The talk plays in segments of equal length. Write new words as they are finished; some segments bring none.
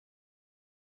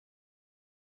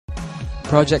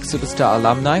Project Superstar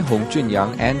alumni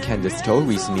Junyang and Candyce Toh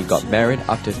recently got married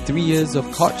after 3 years of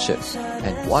courtship.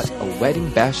 And what a wedding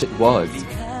bash it was!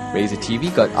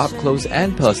 RazorTV got up close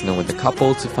and personal with the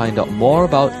couple to find out more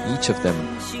about each of them.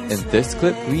 In this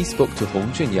clip, we spoke to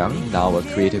Junyang, now a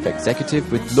creative executive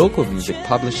with local music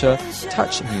publisher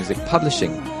Touch Music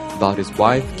Publishing, about his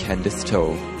wife Candyce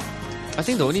Toh. I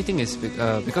think the only thing is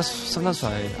because sometimes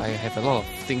I have a lot of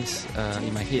things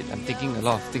in my head. I'm thinking a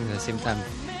lot of things at the same time,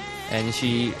 and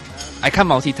I can't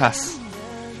multitask.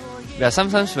 But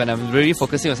sometimes when I'm really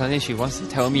focusing on something, she wants to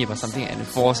tell me about something and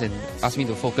force and ask me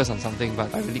to focus on something,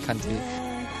 but I really can't do it.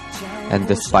 And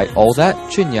despite all that,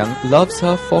 Junyang loves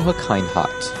her for her kind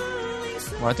heart.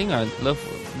 What I think I love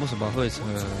most about her is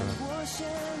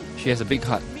she has a big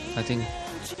heart. I think,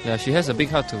 yeah, she has a big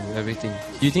heart to everything.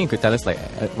 Do you think you could tell us like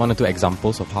one or two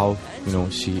examples of how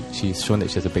she's shown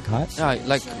that she has a big heart? Yeah,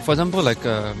 like for example, like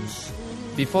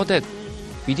before that,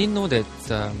 we didn't know that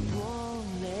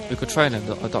we could try and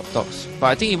adopt dogs. But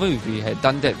I think even if we had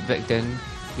done that back then,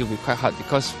 it would be quite hard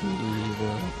because we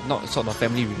were not sort of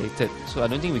family related. So I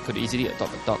don't think we could easily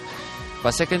adopt a dog.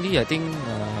 But secondly, I think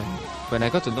when I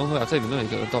got to know her after we know we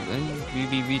got a dog, then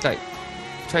we like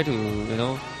try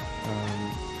to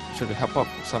try to help out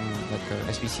some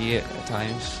like SPCA at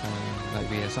times. Like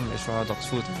we had some extra dog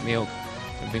food and milk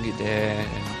and bring it there.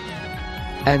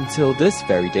 Until this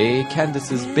very day,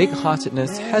 Candyce's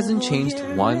big-heartedness hasn't changed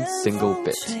one single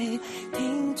bit.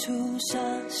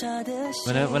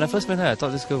 When I first met her, I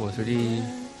thought this girl was really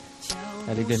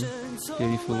elegant,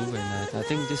 beautiful, and I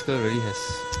think this girl really has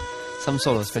some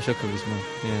sort of special charisma.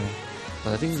 Yeah,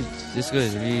 but I think this girl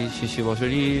is really she was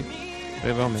really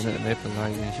very well mannered and very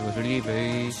polite, and she was really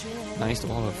very nice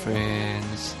to all her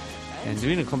friends. And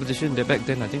during the competition back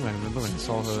then, I think I remember when I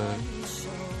saw her.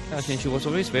 I think she was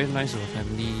always very nice to her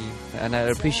family, and I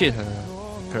appreciate her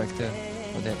character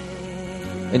for that.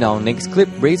 In our next clip,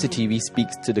 RazorTV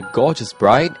speaks to the gorgeous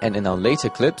bride, and in our later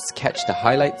clips, catch the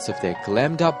highlights of their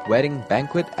glammed up wedding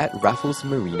banquet at Raffles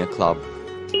Marina Club.